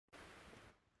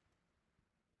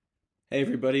Hey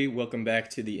everybody, welcome back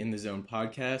to the In the Zone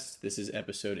podcast. This is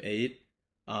episode 8.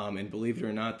 And believe it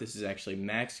or not, this is actually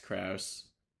Max Kraus.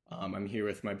 I'm here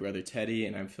with my brother Teddy,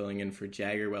 and I'm filling in for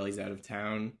Jagger while he's out of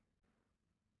town.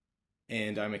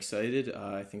 And I'm excited.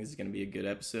 I think this is going to be a good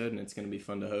episode, and it's going to be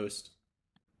fun to host.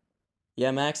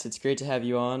 Yeah, Max, it's great to have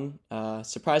you on.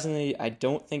 Surprisingly, I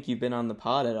don't think you've been on the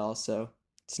pod at all, so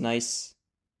it's nice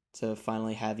to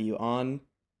finally have you on.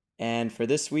 And for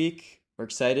this week, we're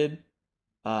excited.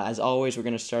 As always, we're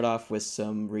going to start off with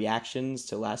some reactions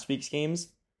to last week's games.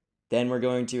 Then we're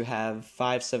going to have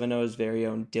 570's very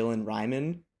own Dillan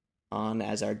Ryman on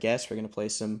as our guest. We're going to play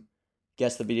some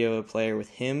Guess the Video Player with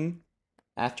him.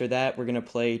 After that, we're going to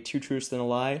play Two Truths and a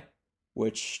Lie,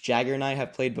 which Jagger and I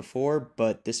have played before,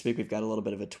 but this week we've got a little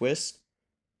bit of a twist.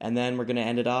 And then we're going to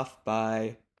end it off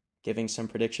by giving some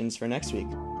predictions for next week.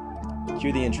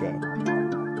 Cue the intro.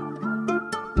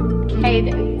 Hate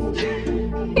it.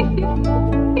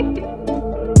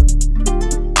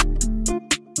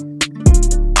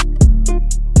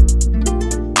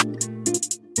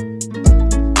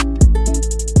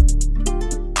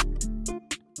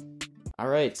 All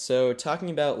right, so talking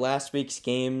about last week's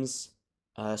games,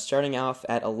 starting off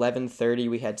at 11:30,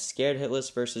 we had Scared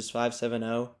Hitless versus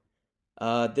 570.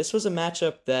 This was a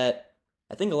matchup that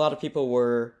I think a lot of people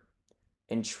were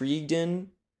intrigued in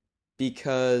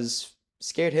because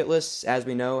Scared Hitless, as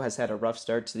we know, has had a rough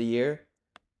start to the year.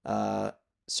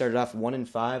 Started off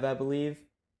 1-5, I believe.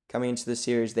 Coming into the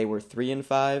series, they were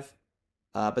 3-5.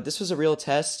 But this was a real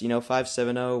test,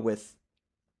 570 with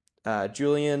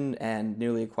Julian and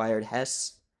newly acquired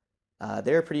Hess.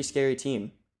 They're a pretty scary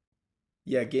team.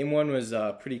 Yeah, game one was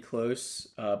pretty close.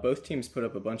 Both teams put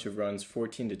up a bunch of runs,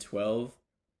 14-12.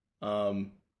 I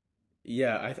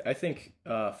think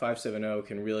 570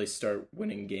 can really start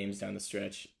winning games down the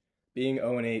stretch. Being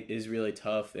 0-8 is really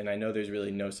tough, and I know there's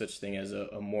really no such thing as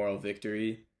a moral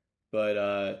victory,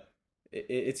 but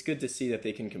it's good to see that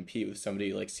they can compete with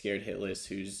somebody like Scared Hitless,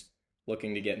 who's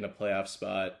looking to get in a playoff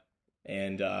spot,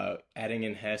 and adding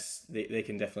in Hess, they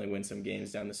can definitely win some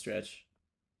games down the stretch.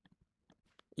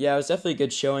 Yeah, it was definitely a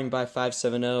good showing by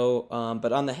 570.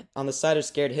 But on the side of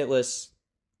Scared Hitless,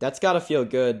 that's got to feel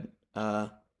good.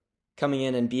 Coming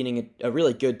in and beating a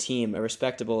really good team, a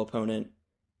respectable opponent.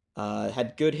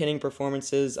 Had good hitting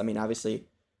performances. I mean, obviously,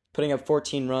 putting up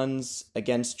 14 runs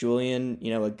against Julian,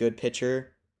 a good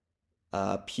pitcher.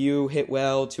 Pugh hit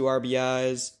well, 2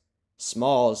 RBIs.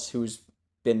 Smalls, who's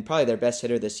been probably their best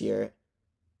hitter this year.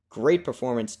 Great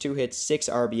performance, 2 hits, 6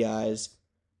 RBIs.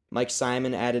 Mike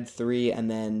Simon added 3, and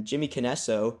then Jimmy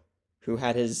Canesso, who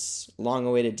had his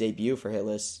long-awaited debut for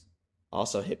Hitless,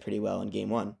 also hit pretty well in Game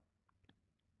 1.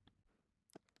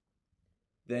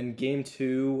 Then game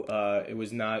two, it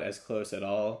was not as close at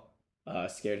all.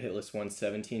 Scared Hitless won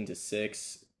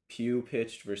 17-6. Pugh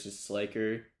pitched versus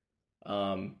Sliker.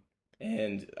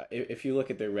 And if you look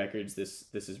at their records, this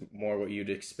is more what you'd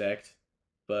expect.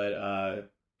 But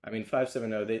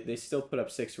 570, they still put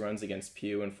up 6 runs against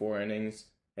Pugh in 4 innings.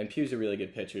 And Pugh's a really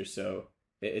good pitcher, so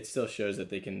it still shows that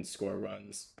they can score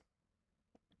runs.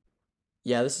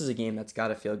 Yeah, this is a game that's got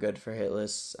to feel good for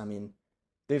Hitless. I mean,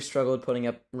 they've struggled putting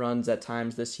up runs at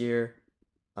times this year,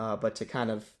 but to kind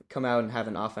of come out and have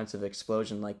an offensive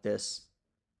explosion like this,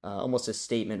 almost a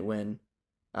statement win,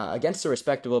 against a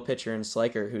respectable pitcher in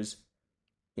Sliker, who's,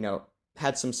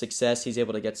 had some success. He's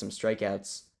able to get some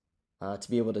strikeouts. To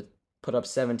be able to put up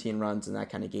 17 runs in that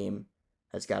kind of game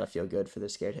has got to feel good for the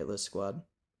Scared Hitless squad.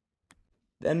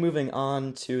 Then moving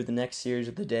on to the next series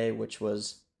of the day, which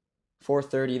was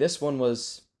 4:30. This one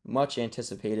was much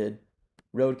anticipated.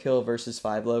 Roadkill versus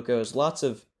Five Locos. Lots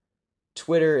of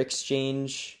Twitter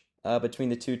exchange between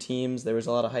the two teams. There was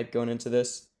a lot of hype going into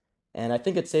this, and I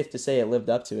think it's safe to say it lived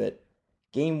up to it.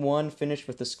 Game 1 finished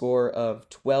with a score of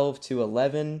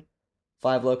 12-11.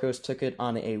 Five Locos took it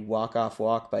on a walk-off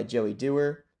walk by Joey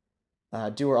Dewar.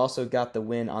 Dewar also got the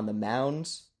win on the mound.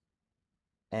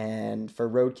 And for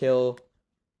Roadkill,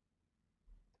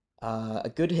 a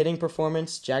good hitting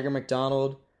performance. Jagger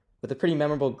McDonald with a pretty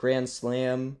memorable grand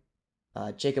slam.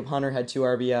 Jacob Hunter had 2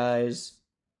 RBIs.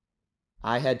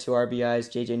 I had 2 RBIs.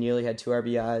 JJ Neely had 2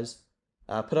 RBIs.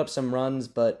 Put up some runs,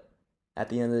 but at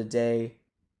the end of the day,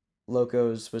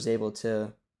 Locos was able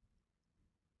to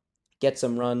get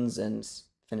some runs and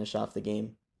finish off the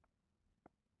game.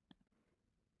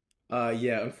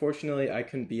 Unfortunately, I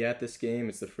couldn't be at this game.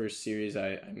 It's the first series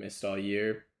I missed all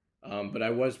year. But I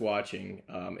was watching,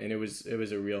 and it was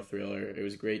a real thriller. It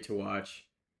was great to watch.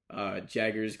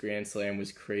 Jagger's grand slam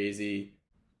was crazy,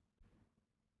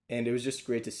 and it was just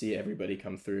great to see everybody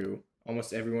come through.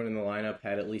 Almost everyone in the lineup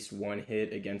had at least one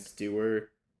hit against Dewar,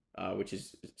 which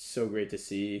is so great to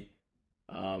see.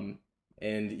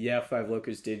 And yeah, Five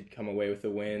Locos did come away with a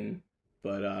win,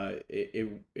 but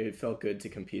it felt good to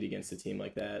compete against a team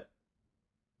like that.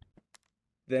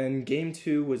 Then game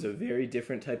two was a very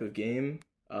different type of game,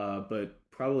 but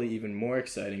probably even more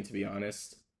exciting to be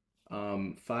honest.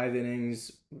 5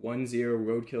 innings, 1-0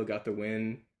 roadkill got the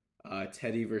win.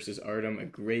 Teddy versus Artem, a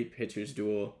great pitcher's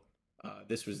duel.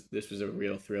 This was a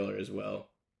real thriller as well.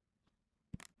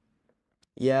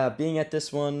 Yeah, being at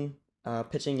this one,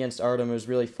 pitching against Artem was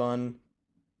really fun.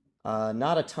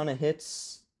 Not a ton of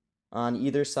hits on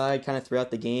either side, kind of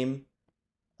throughout the game.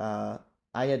 Uh,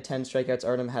 I had 10 strikeouts.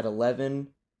 Artem had 11.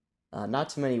 Not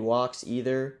too many walks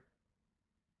either.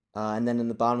 And then in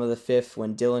the bottom of the fifth,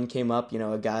 when Dillan came up,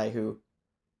 a guy who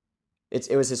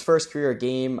it was his first career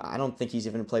game. I don't think he's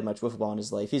even played much wiffle ball in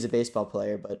his life. He's a baseball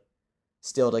player, but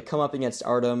still to come up against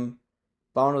Artem,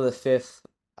 bottom of the fifth,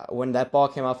 when that ball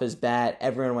came off his bat,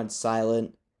 everyone went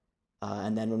silent.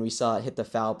 And then when we saw it hit the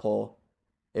foul pole,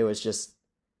 it was just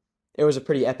it was a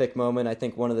pretty epic moment. I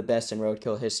think one of the best in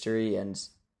roadkill history, and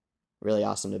really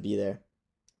awesome to be there.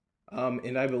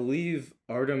 And I believe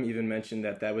Artem even mentioned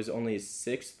that that was only his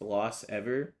sixth loss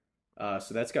ever.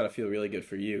 So that's got to feel really good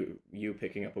for you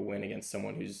picking up a win against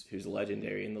someone who's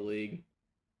legendary in the league.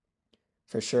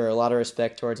 For sure, a lot of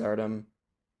respect towards Artem.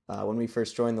 When we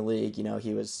first joined the league,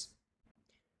 he was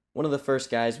one of the first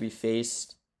guys we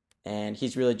faced, and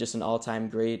he's really just an all-time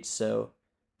great. So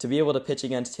to be able to pitch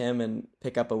against him and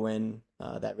pick up a win,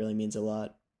 that really means a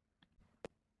lot.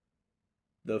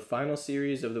 The final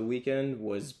series of the weekend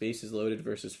was Bases Loaded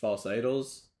versus False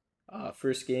Idols.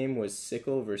 First game was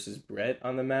Sickle versus Brett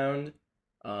on the mound.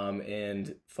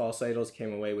 And False Idols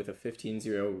came away with a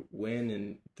 15-0 win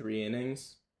in 3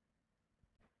 innings.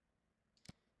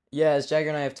 Yeah, as Jagger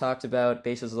and I have talked about,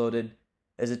 Bases Loaded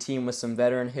is a team with some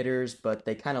veteran hitters, but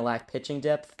they kind of lack pitching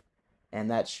depth,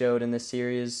 and that showed in this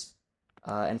series.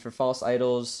 And for False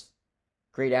Idols,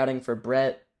 great outing for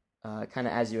Brett, kind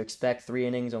of as you expect, 3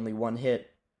 innings, only 1 hit,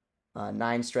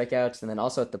 9 strikeouts, and then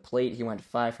also at the plate, he went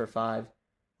 5 for 5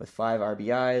 with 5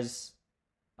 RBIs.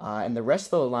 And the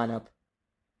rest of the lineup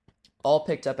all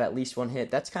picked up at least 1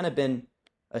 hit. That's kind of been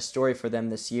a story for them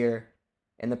this year.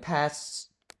 In the past,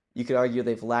 you could argue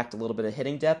they've lacked a little bit of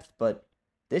hitting depth, but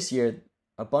this year,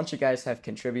 a bunch of guys have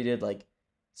contributed, like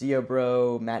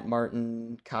Ziobro, Matt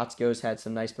Martin, Kotsko's had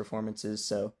some nice performances,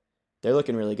 so they're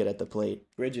looking really good at the plate.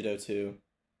 Brigido, too.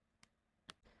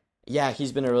 Yeah,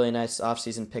 he's been a really nice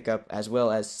offseason pickup, as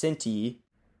well as Cinti,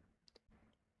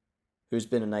 who's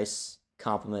been a nice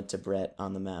compliment to Brett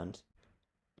on the mound.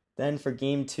 Then for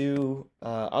game two,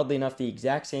 oddly enough, the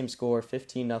exact same score,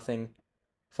 15-0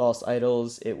 False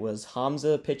Idols. It was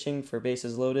Hamza pitching for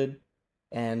Bases Loaded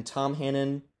and Tom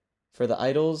Hannon for the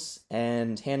Idols,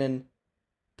 and Hannon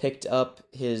picked up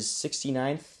his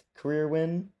 69th career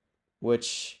win,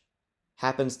 which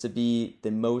happens to be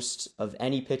the most of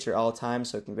any pitcher all time,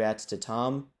 so congrats to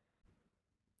Tom.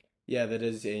 Yeah, that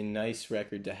is a nice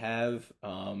record to have.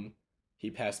 He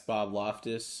passed Bob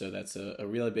Loftus, so that's a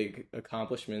really big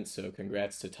accomplishment, so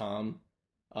congrats to Tom.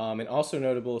 And also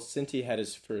notable, Cinti had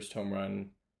his first home run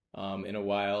in a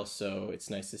while, so it's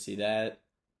nice to see that.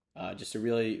 Just a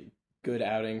really good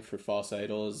outing for False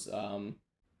Idols. And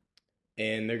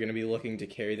they're going to be looking to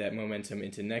carry that momentum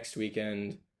into next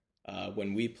weekend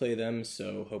when we play them,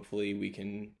 so hopefully we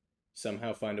can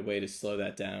somehow find a way to slow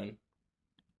that down.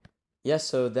 Yeah,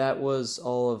 so that was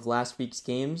all of last week's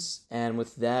games, and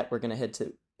with that, we're gonna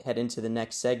head into the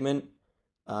next segment,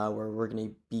 where we're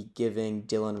gonna be giving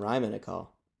Dillan Ryman a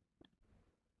call.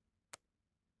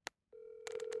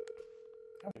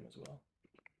 Him as well.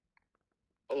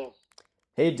 Hello.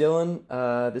 Hey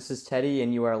Dylan, this is Teddy,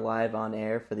 and you are live on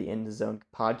air for the In the Zone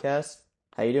podcast.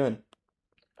 How you doing?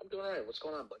 I'm doing alright. What's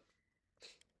going on, bud?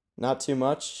 Not too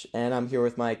much, and I'm here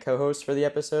with my co-host for the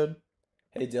episode.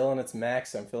 Hey Dylan, it's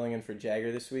Max. I'm filling in for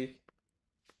Jagger this week.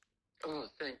 Oh,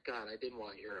 thank God. I didn't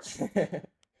want to hear him.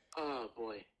 Oh,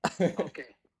 boy. Okay.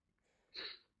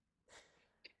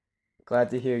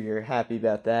 Glad to hear you're happy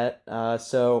about that.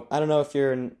 So I don't know if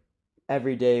you're an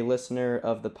everyday listener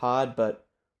of the pod, but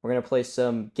we're gonna play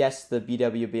some Guess the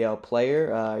BWBL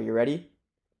Player. Are you ready?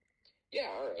 Yeah,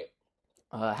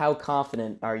 alright. How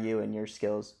confident are you in your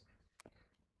skills?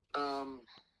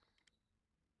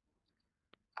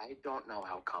 I don't know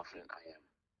how confident I am.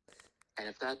 And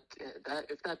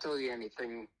if that tells you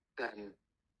anything, then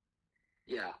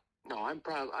yeah. No, I'm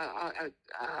proud.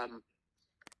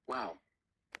 Wow.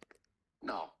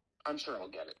 No, I'm sure I'll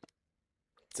get it.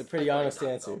 It's a pretty honest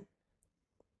answer.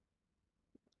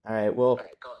 All right, well,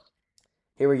 Alright, go on.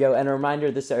 here we go. And a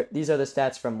reminder, these are the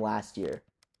stats from last year.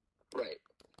 Right.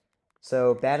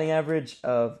 So batting average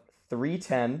of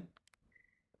 310,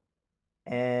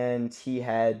 and he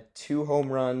had 2 home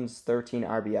runs, 13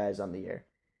 RBIs on the year.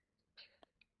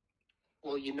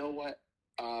 Well, you know what?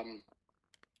 Um,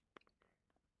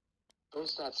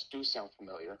 those stats do sound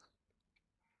familiar.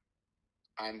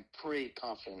 I'm pretty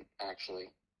confident,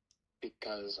 actually,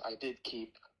 because I did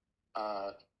keep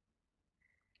a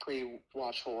pretty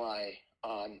watchful eye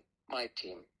on my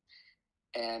team.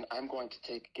 And I'm going to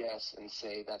take a guess and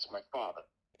say that's my father,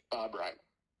 Bob Ryman.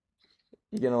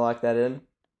 You gonna lock that in?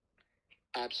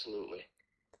 Absolutely.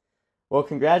 Well,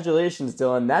 congratulations,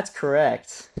 Dylan. That's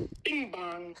correct. Bing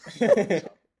bong.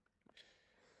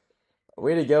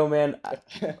 Way to go, man.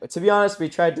 To be honest, we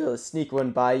tried to sneak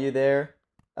one by you there.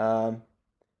 That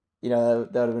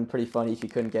would have been pretty funny if you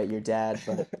couldn't get your dad,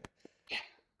 but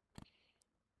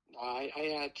I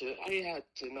had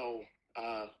to know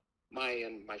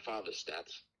my father's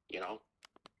stats, you know.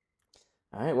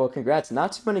 all right, well, congrats.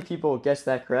 Not too many people guessed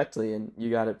that correctly, and you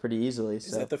got it pretty easily. Is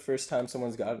So that the first time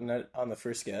someone's gotten it on the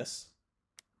first guess?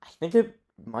 I think it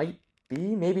might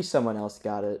be. Maybe someone else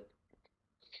got it.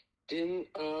 Didn't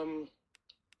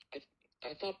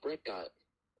I thought Brett got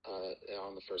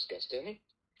on the first guess, didn't he?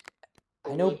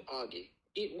 Or I know what, Augie?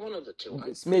 One of the two.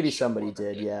 I'm maybe pretty sure somebody one of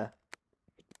them did. Yeah.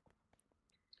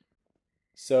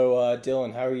 So,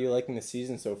 Dylan, how are you liking the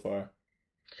season so far?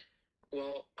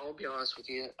 Well, I'll be honest with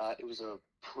you. It was a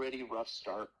pretty rough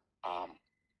start.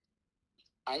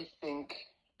 I think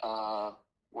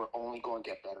we're only going to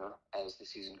get better as the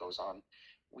season goes on.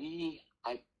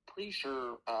 I'm pretty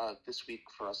sure this week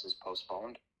for us is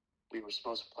postponed. We were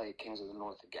supposed to play Kings of the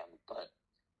North again, but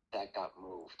that got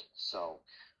moved. So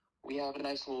we have a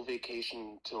nice little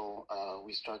vacation until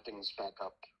we start things back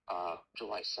up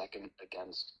July 2nd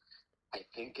against, I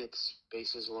think it's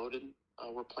Bases Loaded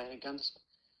we're playing against.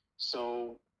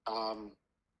 So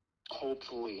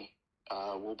hopefully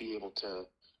we'll be able to,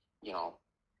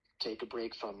 take a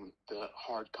break from the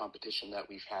hard competition that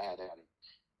we've had and,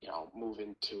 move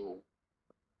into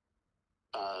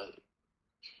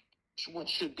what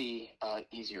should be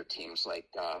easier teams like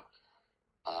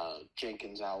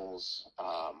Jenkins Owls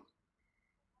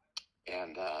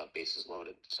and Bases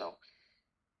Loaded. So,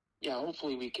 yeah,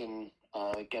 hopefully we can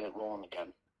get it rolling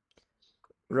again.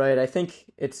 Right. I think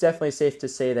it's definitely safe to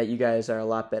say that you guys are a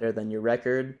lot better than your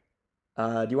record.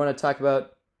 Do you want to talk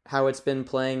about how it's been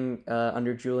playing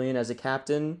under Julian as a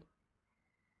captain?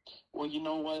 Well, you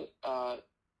know what?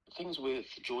 Things with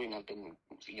Julian have been,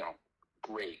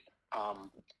 great.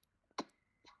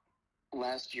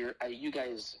 Last year, you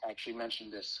guys actually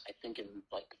mentioned this, I think, in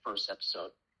like the first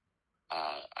episode.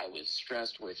 I was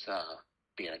stressed with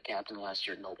being a captain last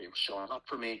year. Nobody was showing up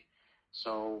for me.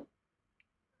 So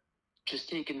just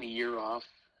taking the year off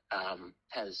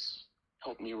has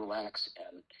helped me relax.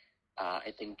 And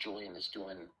I think Julian is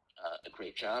doing a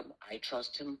great job. I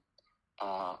trust him.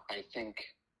 I think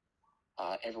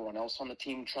everyone else on the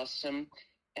team trusts him.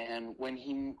 And when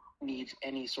he needs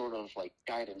any sort of like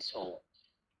guidance, he'll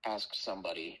ask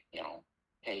somebody,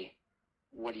 hey,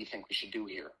 what do you think we should do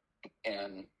here?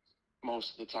 And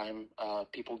most of the time,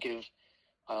 people give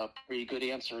a pretty good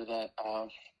answer that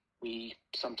we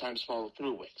sometimes follow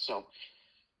through with. So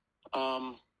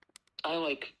I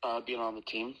like being on the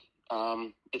team.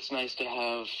 It's nice to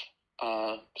have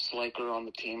Sliker on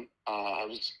the team. I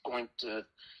was going to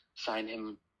sign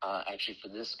him actually for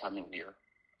this coming year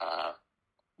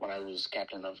when I was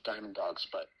captain of Diamond Dogs,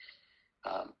 but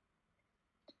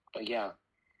yeah,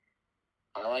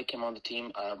 I like him on the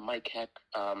team. Mike Heck,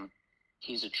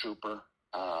 he's a trooper.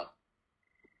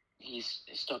 He's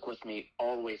stuck with me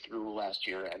all the way through last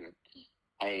year, and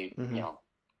I,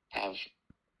 have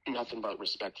nothing but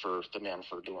respect for the man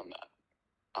for doing that.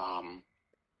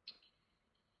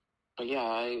 But yeah,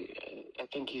 I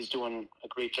think he's doing a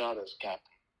great job as captain.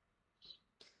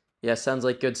 Yeah, sounds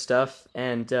like good stuff.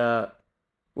 And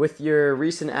with your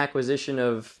recent acquisition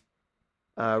of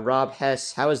Rob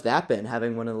Hess, how has that been,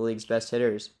 having one of the league's best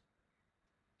hitters?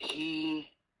 He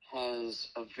has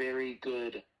a very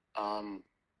good.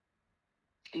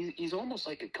 He's almost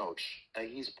like a coach.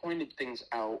 He's pointed things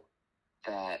out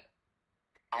that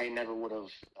I never would have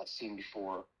seen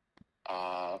before.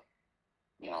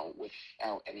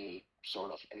 Without any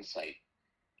sort of insight.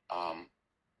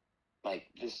 Like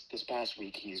this past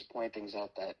week, he's pointing things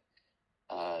out that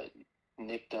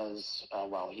Nick does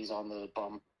while he's on the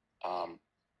bump,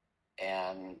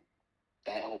 and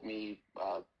that helped me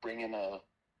bring in a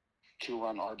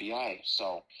 2-run RBI.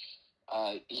 So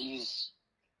he's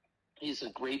a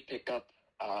great pickup.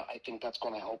 I think that's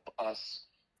going to help us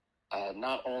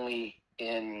not only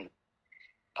in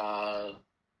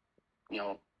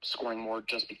scoring more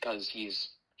just because he's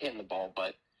hitting the ball,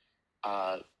 but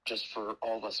just for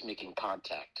all of us making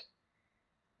contact.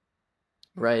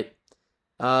 Right.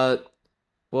 Uh,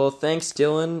 well, thanks,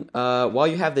 Dylan. While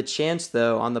you have the chance,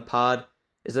 though, on the pod,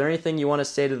 is there anything you want to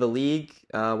say to the league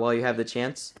while you have the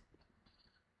chance?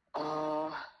 Uh,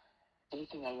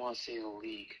 Anything I want to say to the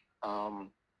league? Uh,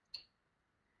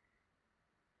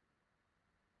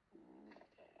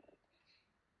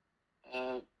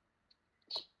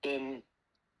 it's been,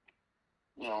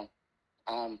 you know,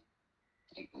 um,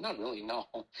 not really. No,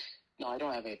 no, I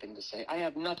don't have anything to say. I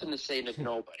have nothing to say to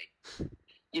nobody.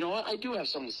 You know what? I do have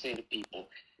something to say to people.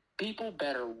 People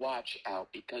better watch out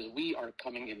because we are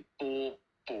coming in full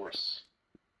force.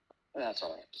 That's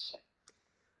all I have to say.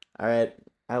 All right.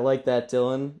 I like that,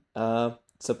 Dylan.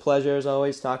 It's a pleasure, as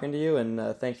always, talking to you,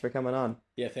 and thanks for coming on.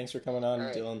 Yeah, thanks for coming on, All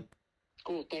right. Dylan.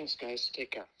 Cool. Thanks, guys.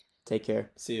 Take care. Take care.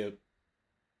 See you.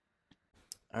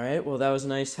 All right. Well, that was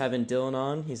nice having Dylan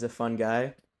on. He's a fun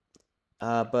guy.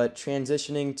 But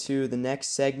transitioning to the next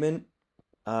segment,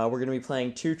 we're going to be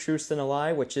playing Two Truths and a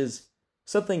Lie, which is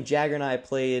something Jagger and I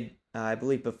played, I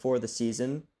believe, before the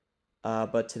season.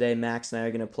 But today, Max and I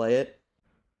are going to play it.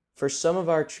 For some of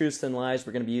our truths and lies,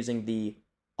 we're going to be using the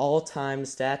all-time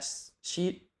stats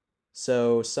sheet.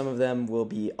 So some of them will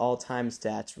be all-time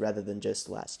stats rather than just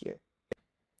last year.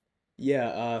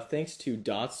 Yeah, thanks to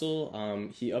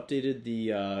Dotzel. He updated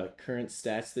the current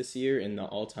stats this year in the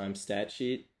all-time stat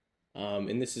sheet.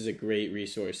 And this is a great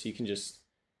resource. You can just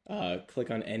click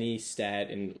on any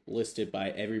stat and list it by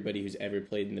everybody who's ever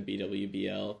played in the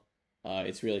BWBL.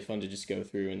 It's really fun to just go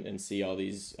through and see all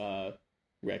these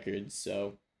records.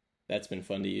 So that's been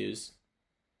fun to use.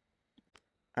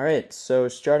 All right, so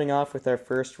starting off with our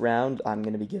first round, I'm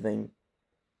going to be giving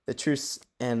the truth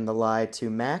and the lie to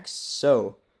Max.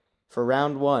 So for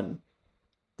round one,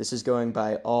 this is going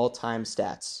by all-time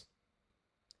stats.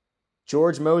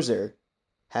 George Moser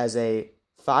has a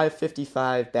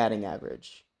 555 batting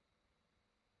average.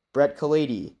 Brett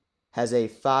Kalady has a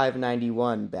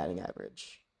 591 batting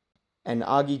average. And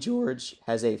Augie George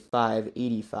has a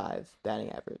 585 batting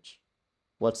average.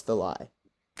 What's the lie?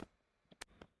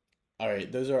 All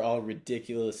right, those are all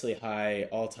ridiculously high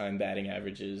all-time batting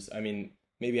averages. I mean,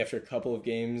 maybe after a couple of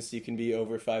games you can be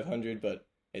over 500, but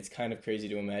it's kind of crazy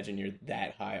to imagine you're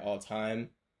that high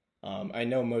all-time. I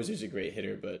know Moser's a great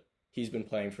hitter, but he's been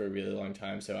playing for a really long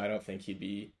time, so I don't think he'd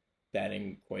be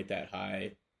batting quite that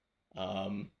high.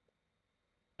 I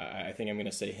think I'm going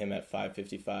to say him at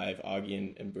 555.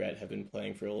 Augie and Brett have been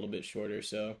playing for a little bit shorter,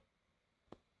 so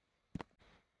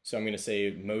I'm going to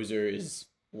say Moser is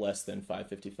less than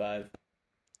 555.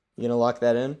 You gonna lock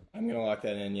that in? I'm going to lock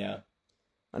that in, yeah.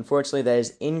 Unfortunately, that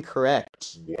is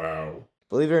incorrect. Wow.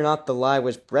 Believe it or not, the lie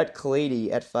was Brett Kalady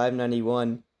at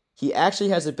 591. He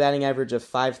actually has a batting average of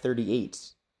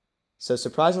 538. So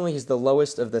surprisingly, he's the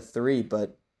lowest of the three,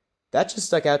 but that just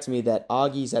stuck out to me that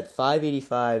Augie's at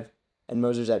 585 and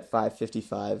Moser's at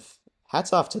 555.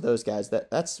 Hats off to those guys.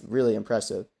 That's really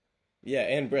impressive. Yeah,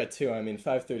 and Brett too. I mean,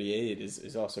 538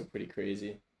 is also pretty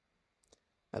crazy.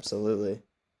 Absolutely.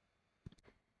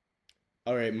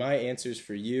 All right, my answers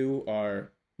for you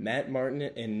are Matt Martin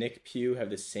and Nick Pugh have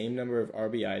the same number of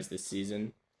RBIs this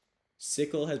season.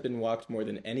 Sickle has been walked more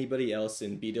than anybody else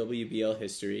in BWBL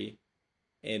history.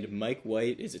 And Mike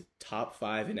White is a top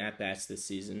 5 in at-bats this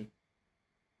season.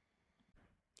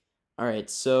 All right,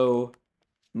 so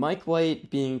Mike White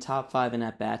being top 5 in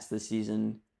at-bats this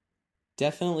season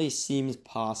definitely seems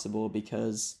possible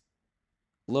because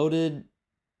Loaded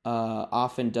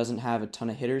often doesn't have a ton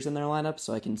of hitters in their lineup,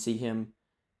 so I can see him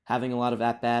having a lot of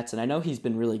at-bats, and I know he's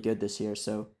been really good this year,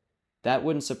 so that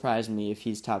wouldn't surprise me if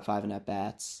he's top 5 in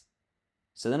at-bats.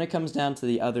 So then it comes down to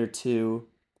the other two,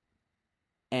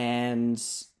 and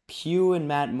Pugh and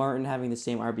Matt Martin having the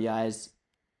same RBIs,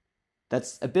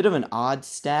 that's a bit of an odd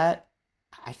stat.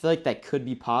 I feel like that could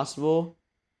be possible.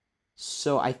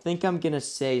 So I think I'm going to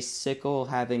say Sickle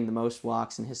having the most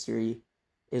walks in history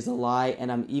is a lie,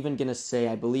 and I'm even going to say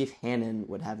I believe Hannon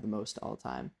would have the most all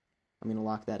time. I'm going to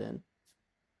lock that in.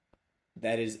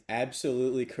 That is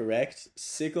absolutely correct.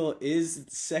 Sickle is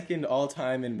second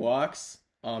all-time in walks,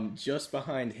 just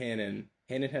behind Hannon.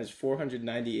 Hannon has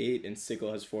 498 and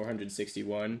Sickle has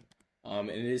 461. And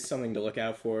it is something to look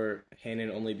out for.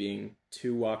 Hannon only being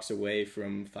 2 walks away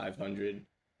from 500.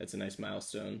 That's a nice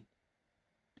milestone.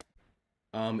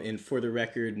 And for the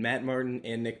record, Matt Martin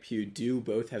and Nick Pugh do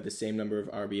both have the same number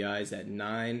of RBIs at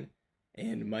 9.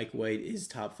 And Mike White is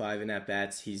top 5 in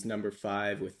at-bats. He's number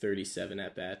 5 with 37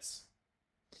 at-bats.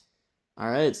 All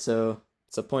right, so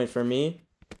it's a point for me.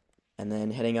 And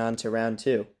then heading on to round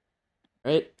 2.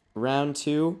 All right, round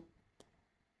 2.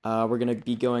 We're going to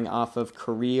be going off of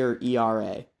career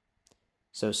ERA.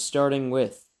 So starting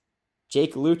with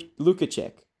Jake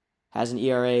Lukacek has an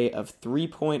ERA of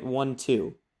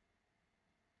 3.12.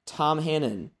 Tom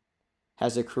Hannon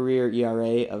has a career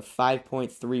ERA of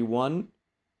 5.31.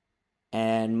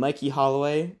 And Mikey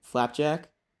Holloway, Flapjack,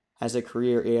 has a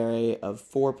career ERA of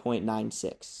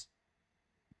 4.96.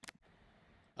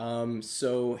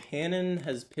 So Hannon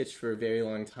has pitched for a very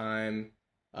long time.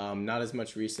 Not as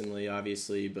much recently,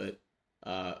 obviously, but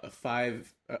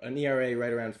an ERA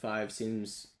right around 5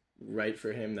 seems right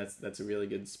for him. That's a really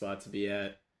good spot to be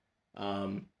at.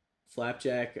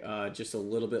 Flapjack, just a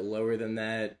little bit lower than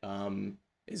that.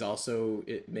 Is also,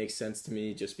 it makes sense to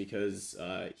me just because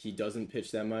he doesn't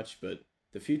pitch that much, but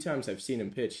the few times I've seen him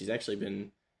pitch, he's actually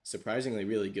been surprisingly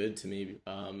really good to me.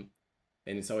 And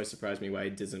it's always surprised me why he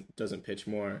doesn't pitch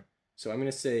more. So I'm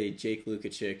gonna say Jake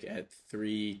Lukachik at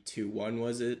 3.21,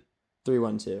 was it?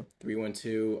 3.12.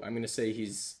 3.12. I'm gonna say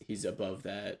he's above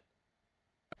that,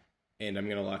 and I'm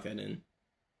gonna lock that in.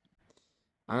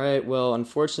 All right, well,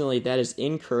 unfortunately, that is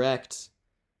incorrect.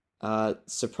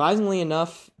 Surprisingly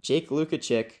enough, Jake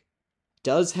Lukachik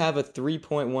does have a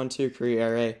 3.12 career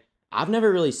ERA. I've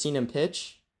never really seen him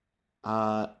pitch,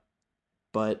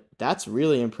 but that's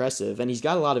really impressive. And he's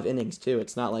got a lot of innings, too.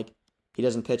 It's not like he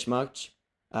doesn't pitch much.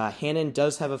 Hannon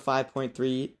does have a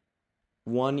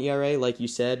 5.31 ERA, like you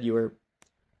said. You were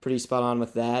pretty spot on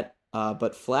with that.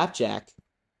 But Flapjack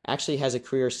actually has a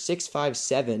career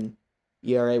 6.57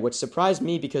 ERA, which surprised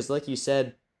me because, like you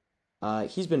said,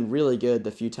 he's been really good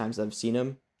the few times I've seen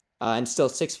him. And still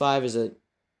 6.5 is a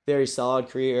very solid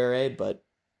career ERA, but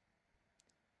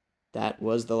that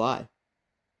was the lie.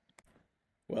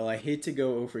 Well, I hate to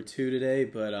go over 2 today,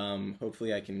 but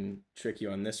hopefully I can trick you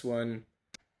on this one.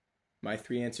 My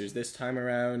 3 answers this time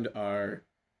around are: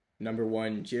 number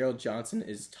 1, Gerald Johnson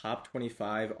is top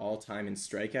 25 all-time in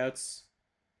strikeouts.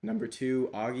 Number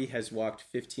 2, Augie has walked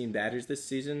 15 batters this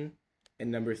season.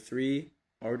 And number 3,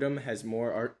 Artem has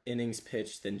more innings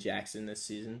pitched than Jackson this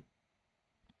season.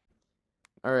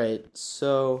 All right,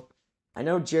 so I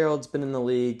know Gerald's been in the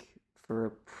league for a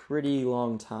pretty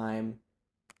long time,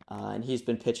 and he's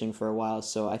been pitching for a while,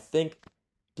 so I think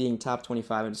being top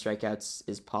 25 in strikeouts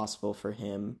is possible for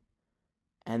him.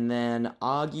 And then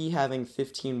Augie having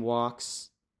 15 walks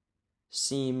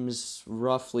seems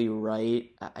roughly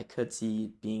right. I could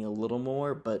see being a little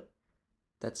more, but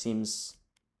that seems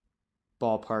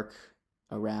ballpark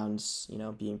around,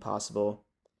 being possible.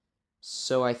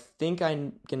 So I think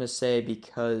I'm going to say,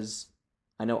 because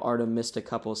I know Artem missed a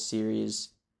couple series,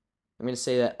 I'm going to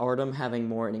say that Artem having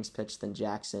more innings pitched than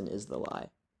Jackson is the lie.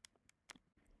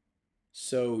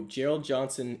 So Gerald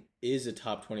Johnson is a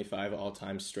top 25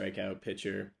 all-time strikeout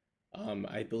pitcher.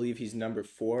 I believe he's number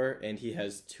 4, and he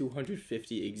has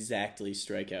 250 exactly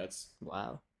strikeouts.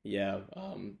 Wow. Yeah,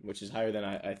 which is higher than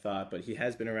I thought, but he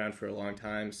has been around for a long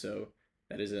time, so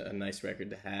that is a nice record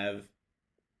to have.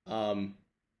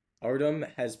 Artem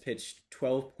has pitched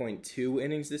 12.2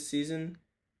 innings this season,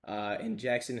 and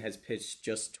Jackson has pitched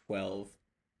just 12.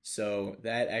 So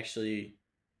that actually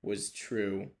was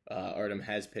true. Artem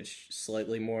has pitched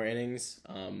slightly more innings,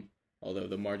 although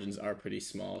the margins are pretty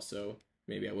small, so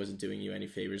maybe I wasn't doing you any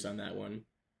favors on that one.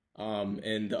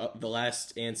 And the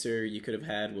last answer you could have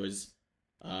had was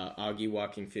Augie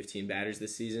walking 15 batters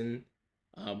this season,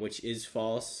 which is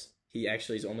false. He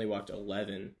actually has only walked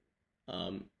 11.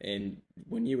 And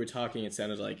when you were talking, it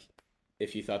sounded like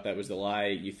if you thought that was the lie,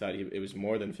 you thought it was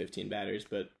more than 15 batters,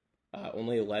 but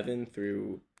only 11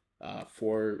 through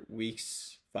 5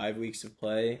 weeks of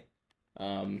play.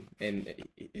 And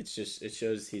it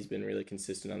shows he's been really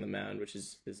consistent on the mound, which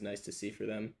is nice to see for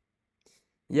them.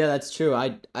 Yeah, that's true.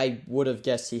 I would have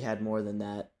guessed he had more than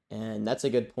that, and that's a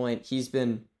good point. He's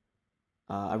been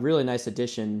a really nice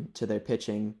addition to their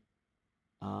pitching.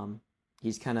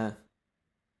 He's kind of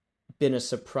been a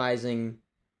surprising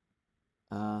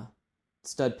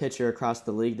stud pitcher across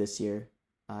the league this year.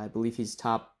 I believe he's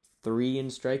top 3 in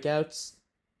strikeouts.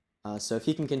 So if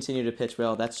he can continue to pitch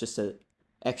well, that's just an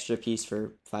extra piece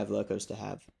for Five Locos to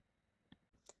have.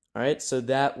 All right, so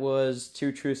that was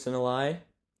 2 truths and a lie.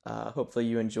 Hopefully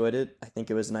you enjoyed it. I think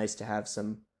it was nice to have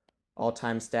some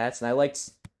all-time stats, and I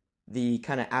liked the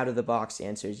kind of out-of-the-box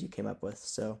answers you came up with.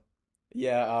 So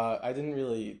yeah, I wasn't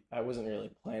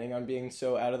really planning on being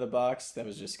so out of the box. That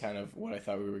was just kind of what I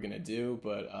thought we were gonna do,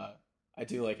 but I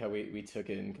do like how we took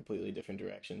it in completely different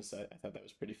directions. I thought that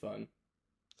was pretty fun.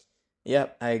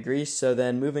 Yep, I agree. So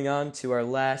then moving on to our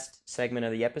last segment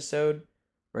of the episode,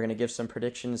 we're going to give some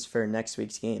predictions for next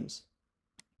week's games.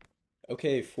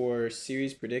 Okay, for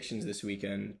series predictions this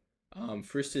weekend,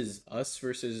 first is us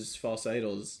versus False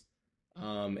Idols.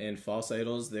 And False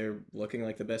Idols, they're looking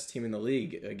like the best team in the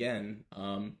league again.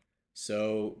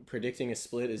 So predicting a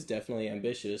split is definitely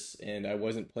ambitious, and I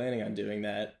wasn't planning on doing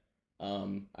that.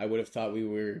 I would have thought we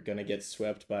were going to get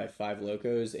swept by Five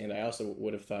Locos, and I also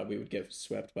would have thought we would get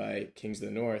swept by Kings of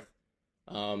the North.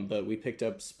 But we picked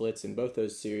up splits in both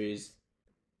those series.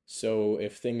 So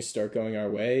if things start going our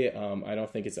way, I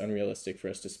don't think it's unrealistic for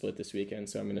us to split this weekend.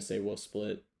 So I'm going to say we'll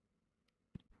split.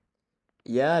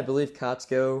 Yeah, I believe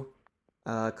Kotsko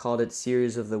called it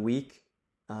Series of the Week.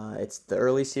 It's the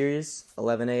early series,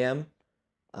 11 a.m.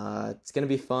 It's going to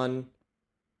be fun.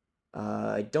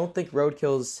 I don't think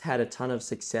Roadkill's had a ton of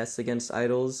success against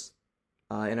Idols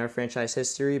in our franchise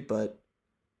history, but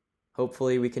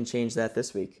hopefully we can change that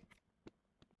this week.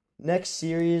 Next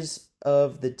series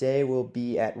of the day will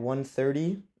be at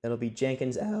 1:30. It'll be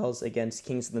Jenkins Owls against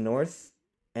Kings of the North.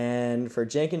 And for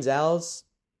Jenkins Owls,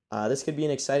 this could be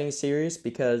an exciting series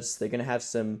because they're going to have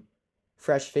some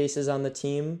fresh faces on the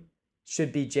team.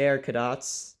 Should be J.R.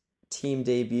 Kadot's team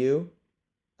debut.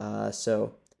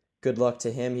 So good luck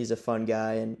to him. He's a fun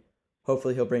guy, and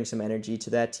hopefully he'll bring some energy to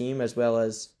that team, as well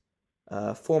as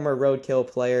former Roadkill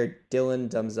player Dillan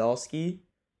Domzalski,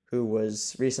 who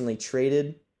was recently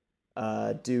traded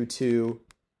due to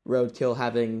Roadkill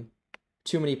having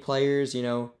too many players.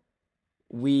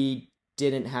 We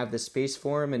didn't have the space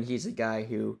for him, and he's a guy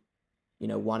who,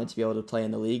 wanted to be able to play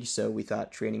in the league, so we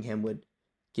thought trading him would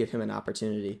give him an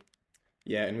opportunity.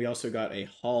 Yeah, and we also got a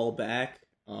haul back.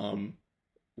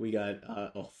 We got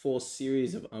a full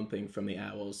series of umping from the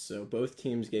Owls, so both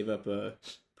teams gave up a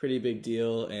pretty big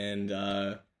deal, and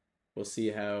we'll see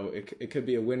how it could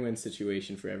be a win-win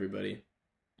situation for everybody.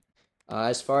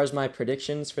 As far as my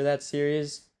predictions for that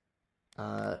series,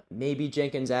 maybe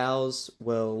Jenkins Owls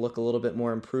will look a little bit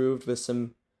more improved with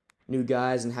some new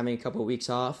guys and having a couple of weeks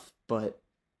off, but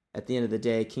at the end of the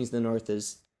day, Kings of the North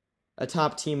is a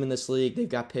top team in this league. They've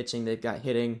got pitching, they've got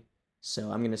hitting,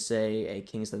 so I'm going to say a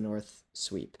Kings of the North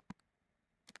sweep.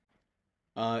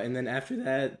 And then after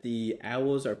that, the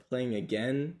Owls are playing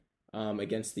again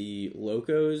against the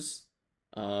Locos.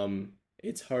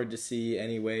 It's hard to see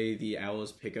any way the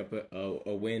Owls pick up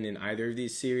a win in either of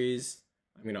these series.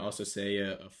 I'm going to also say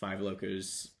a Five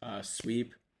Locos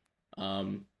sweep.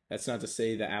 That's not to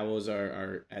say the Owls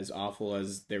are as awful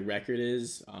as their record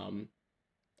is.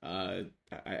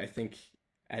 I think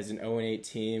as an 0-8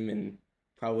 team, and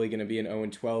probably going to be an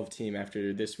 0-12 team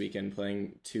after this weekend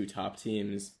playing two top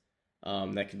teams,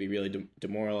 that could be really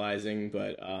demoralizing.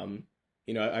 But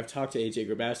I've talked to AJ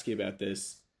Grabowski about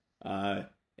this,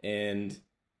 and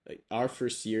like our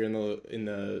first year in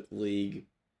the league,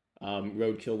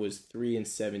 Roadkill was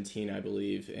 3-17, I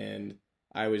believe, and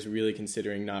I was really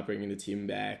considering not bringing the team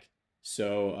back.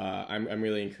 So I'm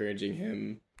really encouraging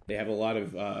him. They have a lot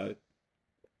of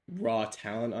raw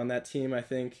talent on that team, I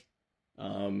think.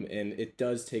 And it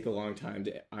does take a long time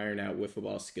to iron out wiffle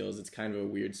ball skills. It's kind of a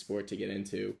weird sport to get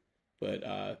into, but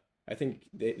I think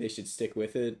they should stick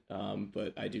with it.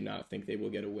 But I do not think they will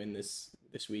get a win this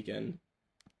weekend.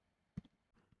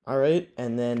 All right,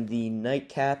 and then the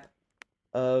nightcap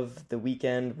of the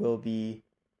weekend will be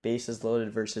Bases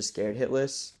Loaded versus Scared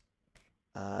Hitless.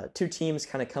 Two teams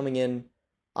kind of coming in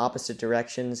opposite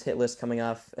directions. Hitless coming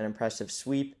off an impressive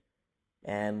sweep,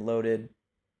 and Loaded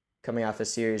coming off a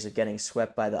series of getting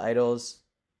swept by the Idols.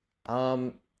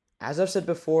 As I've said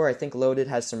before, I think Loaded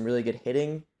has some really good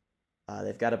hitting.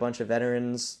 They've got a bunch of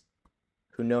veterans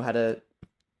who know how to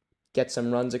get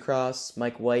some runs across.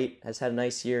 Mike White has had a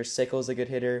nice year. Sickle's a good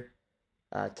hitter.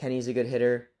 Kenny's a good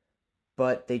hitter.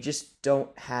 But they just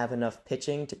don't have enough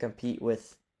pitching to compete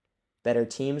with better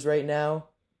teams right now.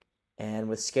 And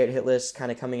with Scared Hitless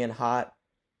kind of coming in hot,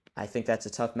 I think that's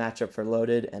a tough matchup for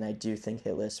Loaded, and I do think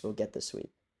Hitless will get the sweep.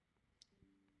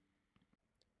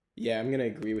 Yeah, I'm going to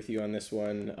agree with you on this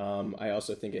one. I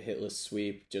also think a hitless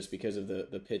sweep just because of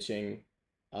the pitching.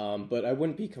 But I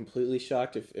wouldn't be completely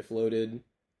shocked if Loaded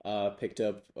picked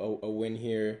up a win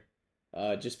here,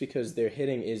 just because their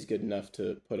hitting is good enough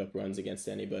to put up runs against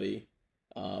anybody.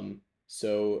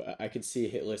 So I could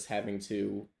see hitless having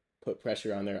to put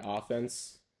pressure on their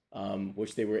offense,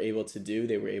 which they were able to do.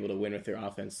 They were able to win with their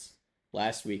offense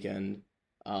last weekend,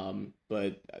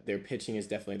 but their pitching is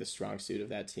definitely the strong suit of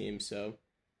that team. So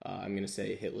I'm going to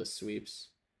say hitless sweeps.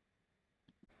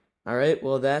 All right,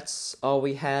 well, that's all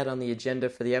we had on the agenda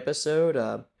for the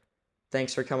episode.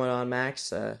 Thanks for coming on,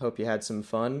 Max. Hope you had some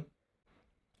fun.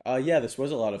 Yeah, this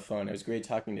was a lot of fun. It was great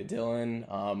talking to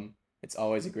Dylan. It's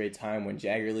always a great time when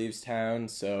Jagger leaves town,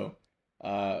 so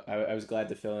I was glad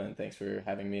to fill in. Thanks for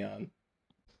having me on.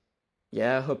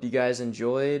 Yeah, hope you guys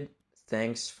enjoyed.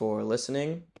 Thanks for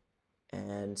listening,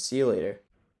 and see you later.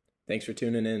 Thanks for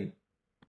tuning in.